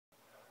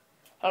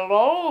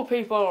Hello,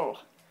 people.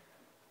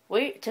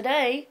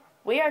 Today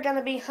we are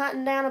gonna be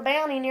hunting down a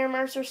bounty near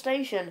Mercer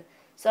Station.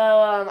 So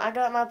I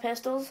got my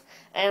pistols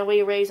and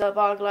we raise up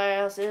our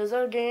glasses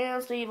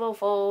against evil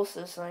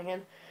forces,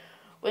 singing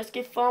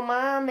whiskey for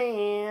my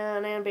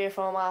men and beer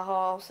for my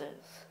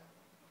horses.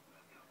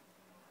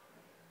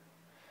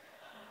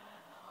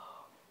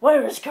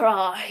 Where's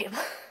crime?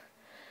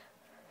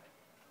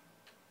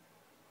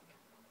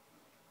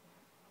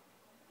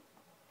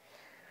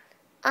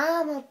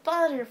 I'm a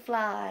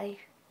butterfly.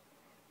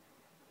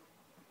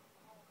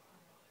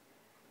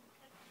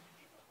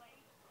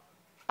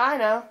 I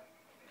know.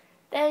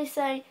 They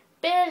say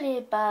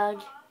Billy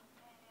Bug.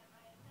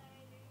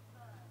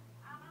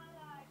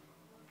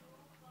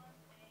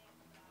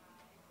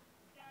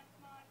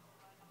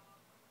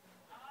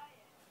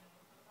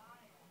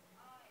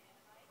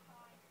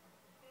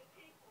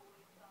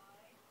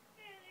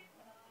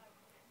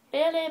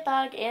 Billy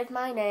Bug is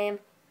my name.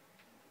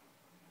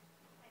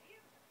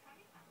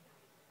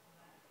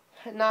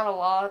 Not a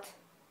lot.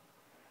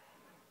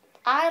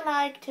 I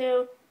like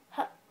to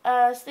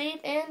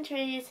sleep in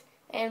trees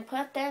and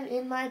put them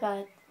in my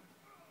butt.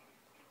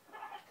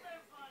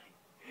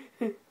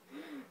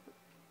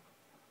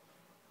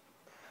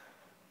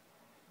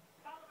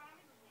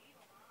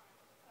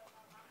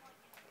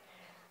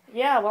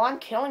 Yeah, well, I'm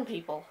killing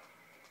people.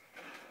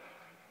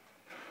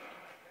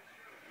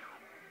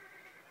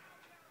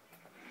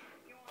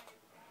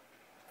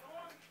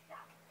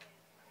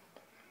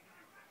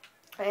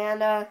 And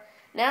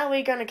now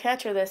we're gonna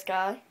capture this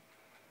guy,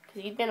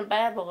 because he's been a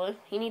bad boy.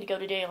 He need to go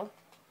to jail.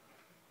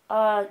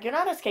 You're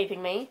not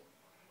escaping me.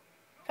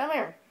 Come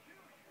here.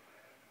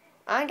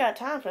 I ain't got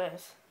time for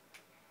this.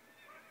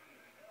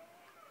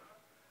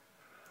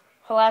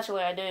 Well,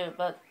 actually I do,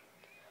 but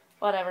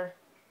whatever.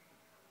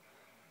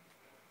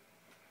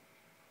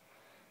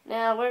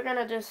 Now we're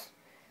gonna just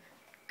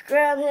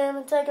grab him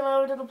and take him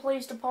over to the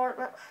police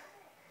department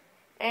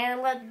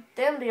and let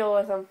them deal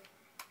with him.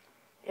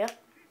 Yep.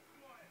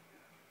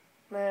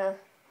 Now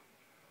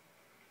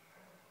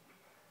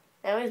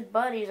his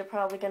buddies are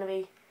probably gonna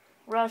be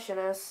rushing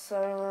us,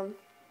 so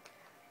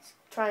let's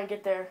try and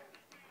get there.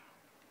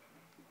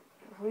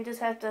 We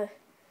just have to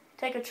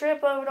take a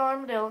trip over to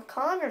Armadillo.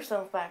 Calm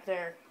yourself back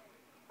there.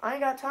 I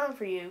ain't got time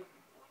for you.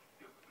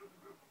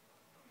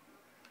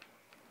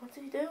 What's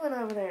he doing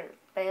over there?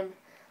 Bam.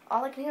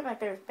 All I can hear back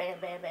there is bam,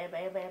 bam, bam,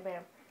 bam, bam,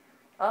 bam.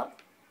 Oh,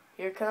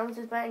 here comes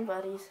his bang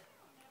buddies.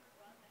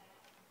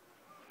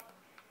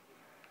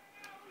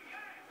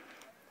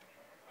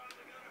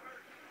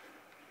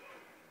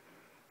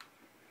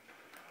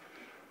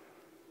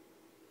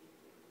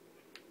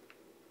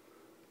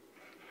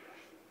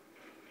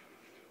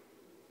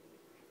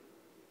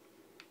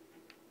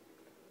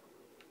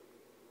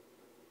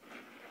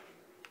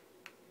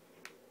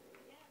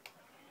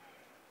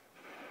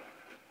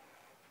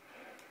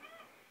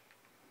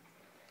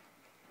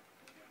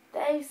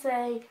 They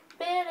say,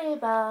 Billy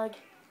Bug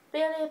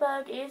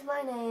is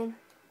my name.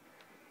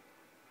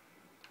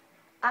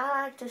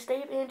 I like to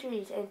sleep in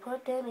trees and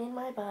put them in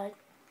my butt.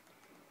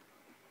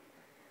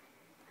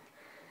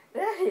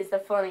 That is the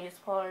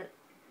funniest part.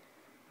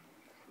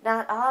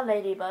 Not all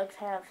ladybugs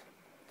have.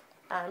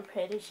 I'm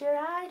pretty sure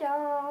I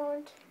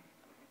don't.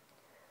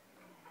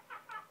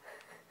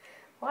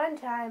 One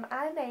time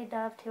I made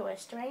love to a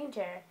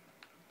stranger.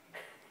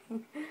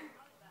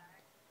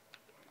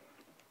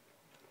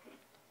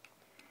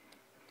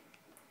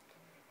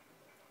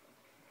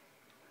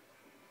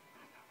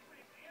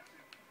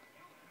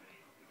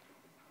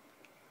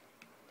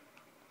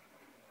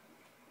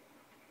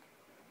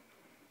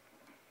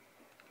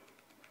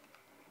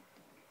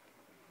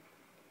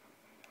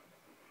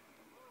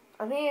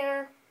 I'm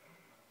here.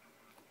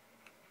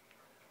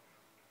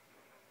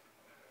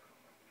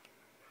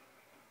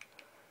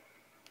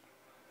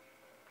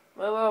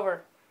 Move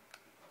over.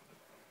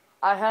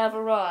 I have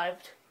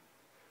arrived.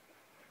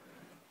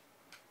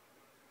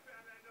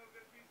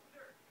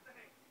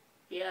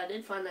 Yeah, I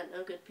did find that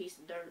no good piece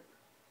of dirt.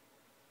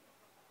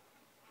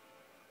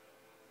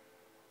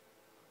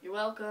 You're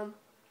welcome.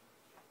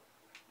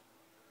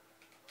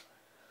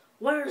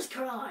 Where's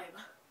crime?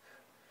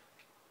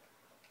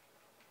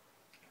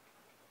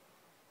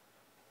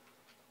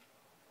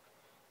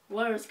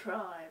 Where's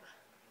crime?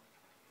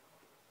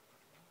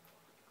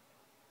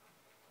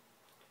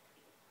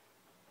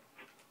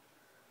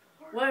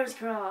 Where's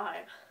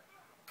crime?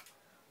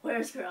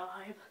 Where's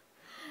crime?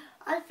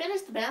 I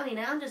finished the bounty,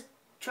 now I'm just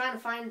trying to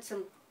find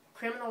some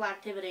criminal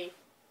activity.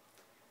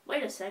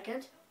 Wait a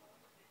second.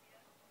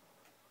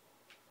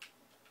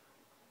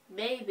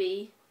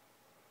 Maybe,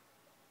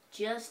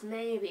 just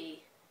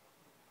maybe,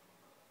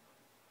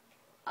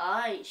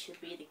 I should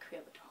be the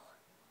criminal.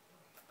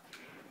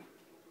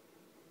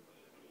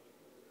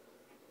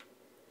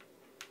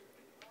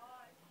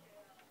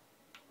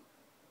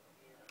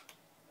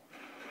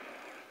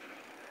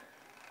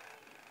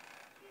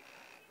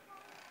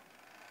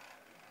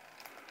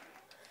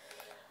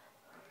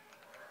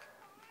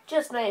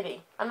 Just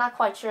maybe. I'm not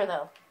quite sure,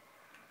 though.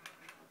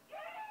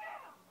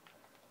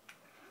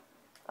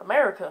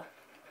 America.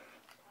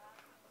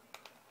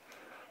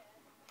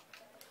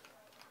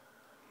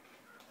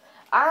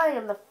 I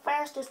am the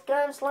fastest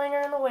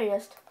gunslinger in the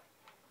West.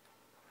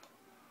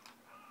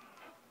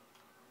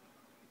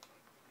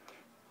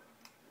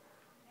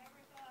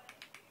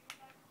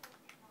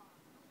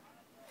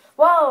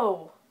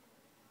 Whoa!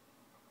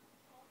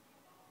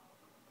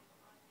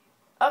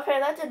 Okay,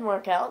 that didn't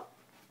work out.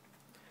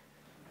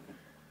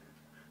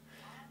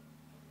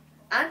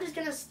 I'm just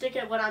gonna stick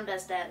at what I'm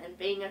best at, and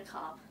being a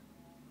cop.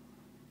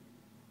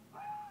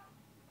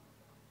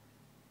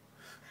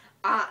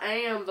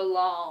 I am the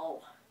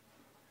law.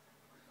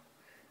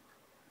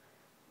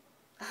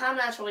 I'm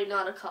actually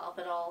not a cop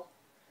at all.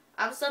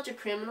 I'm such a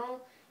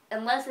criminal.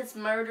 Unless it's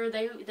murder,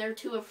 they're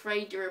too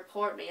afraid to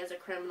report me as a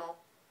criminal.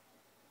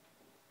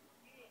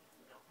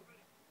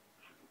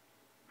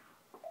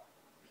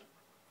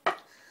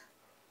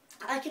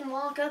 I can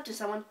walk up to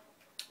someone,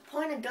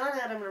 point a gun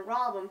at them and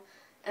rob them,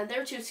 and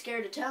they're too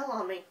scared to tell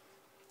on me.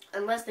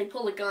 Unless they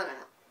pull a gun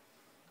out.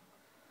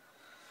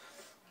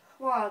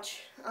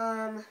 Watch.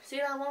 See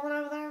that woman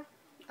over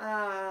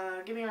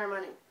there? Give me her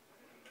money.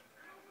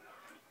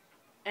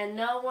 And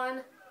no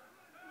one,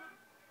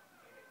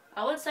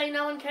 I would say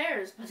no one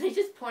cares, but they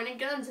just pointed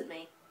guns at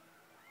me.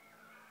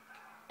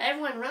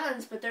 Everyone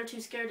runs, but they're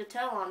too scared to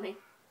tell on me.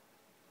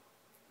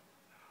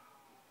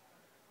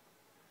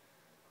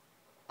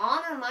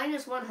 Honor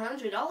minus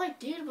 100. All I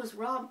did was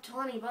rob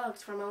 $20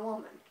 from a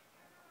woman.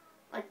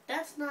 Like,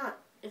 that's not,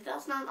 if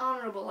that's not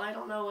honorable, I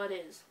don't know what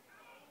is.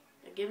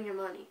 Now give me your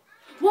money.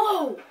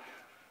 Whoa!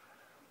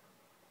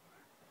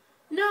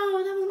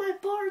 No, that was my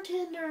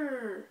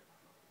bartender!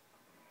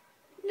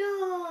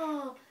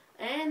 No!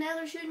 And now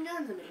they're shooting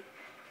guns at me.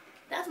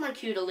 That's my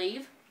cue to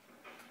leave.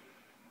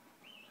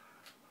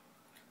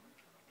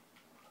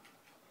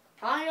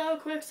 Hi-yo,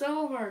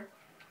 Quicksilver.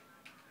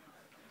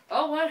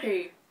 Oh,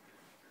 wait.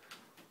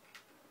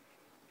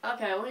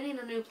 Okay, we need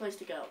a new place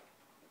to go.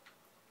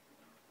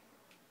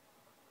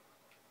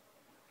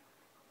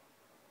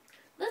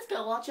 Let's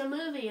go watch a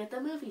movie at the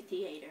movie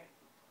theater.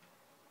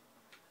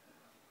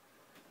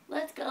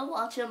 Let's go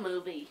watch a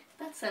movie.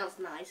 That sounds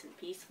nice and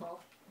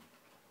peaceful.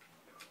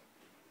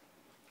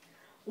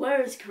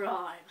 Where's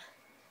crime?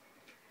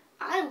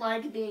 I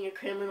like being a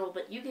criminal,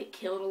 but you get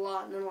killed a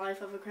lot in the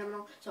life of a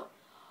criminal. So,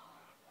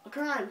 a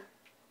crime.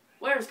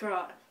 Where's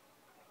crime?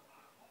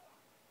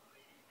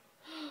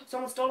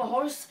 Someone stole a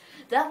horse?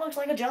 That looks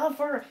like a job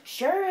for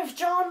Sheriff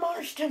John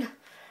Marston.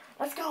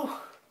 Let's go.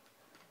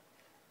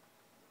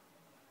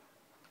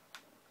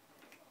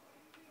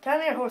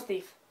 Come here, horse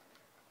thief.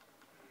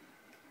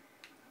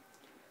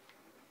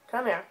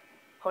 Come here,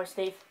 horse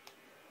thief.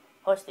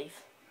 Horse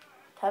thief.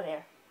 Come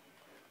here.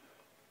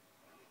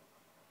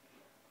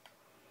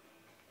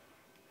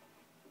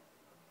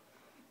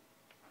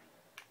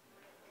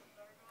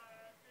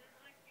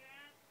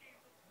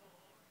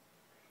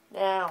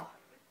 Now.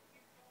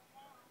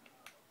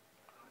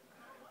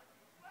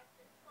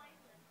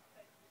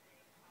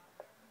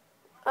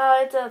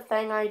 It's a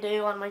thing I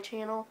do on my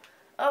channel.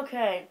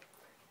 Okay.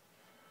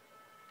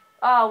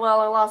 Oh, well,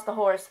 I lost the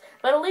horse.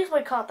 But at least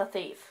we caught the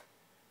thief.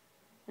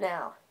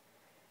 Now,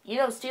 you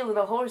know stealing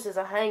a horse is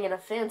a hanging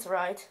offense,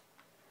 right?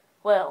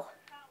 Well.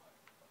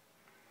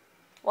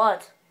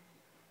 What?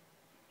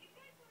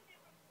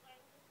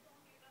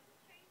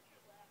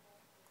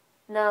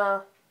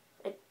 No.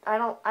 I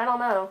don't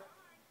know.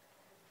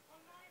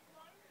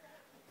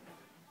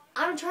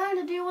 I'm trying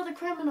to deal with a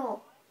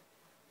criminal.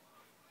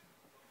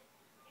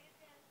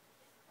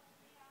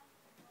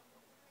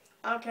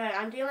 Okay,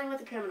 I'm dealing with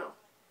a criminal.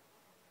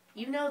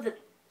 You know that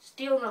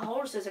stealing a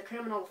horse is a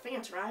criminal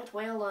offense, right?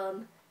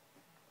 Well,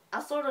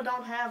 I sort of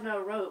don't have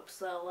no rope,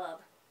 so,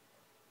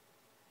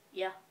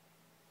 yeah.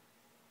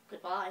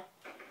 Goodbye.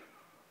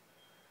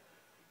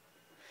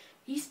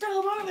 He's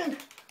still moving!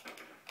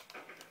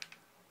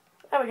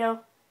 There we go.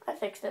 I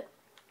fixed it.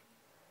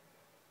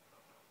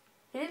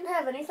 He didn't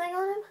have anything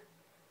on him?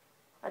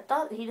 I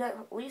thought he'd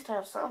at least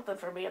have something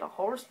for being a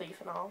horse thief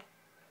and all.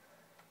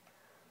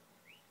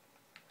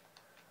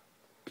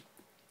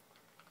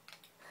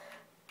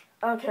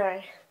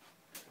 Okay.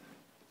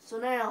 So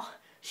now,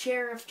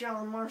 Sheriff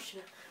John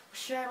Marston was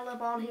saddled up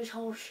on his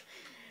horse,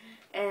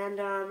 and,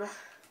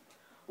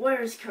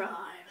 where's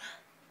crime?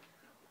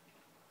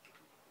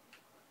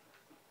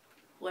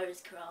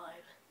 Where's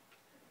crime?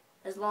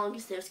 As long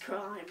as there's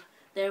crime,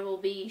 there will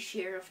be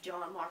Sheriff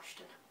John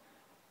Marston.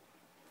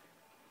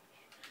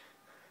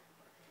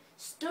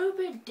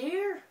 Stupid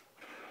deer!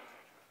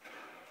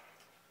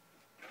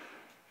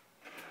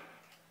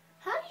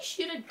 How do you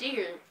shoot a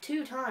deer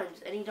 2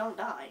 times and he don't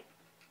die?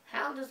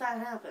 How does that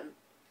happen?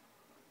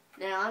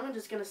 Now, I'm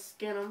just gonna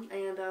skin him,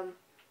 and,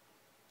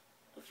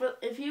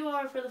 if you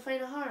are for the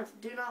faint of heart,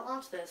 do not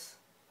watch this.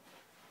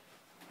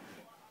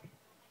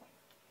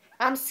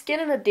 I'm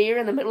skinning a deer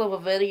in the middle of a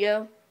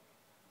video.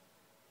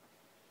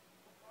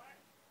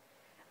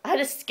 I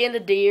just skinned a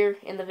deer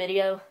in the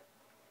video.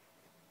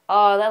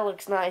 Oh, that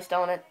looks nice,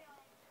 don't it?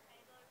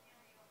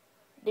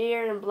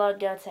 Deer and blood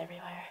guts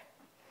everywhere.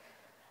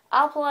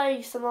 I'll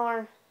play some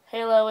more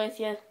Halo with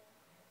you.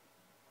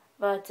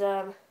 But,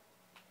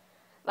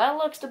 that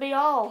looks to be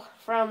all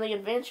from the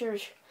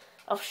adventures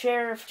of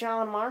Sheriff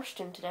John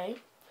Marston today.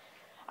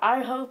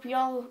 I hope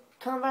y'all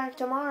come back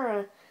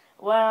tomorrow.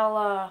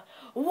 Well,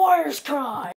 Warriors Cry!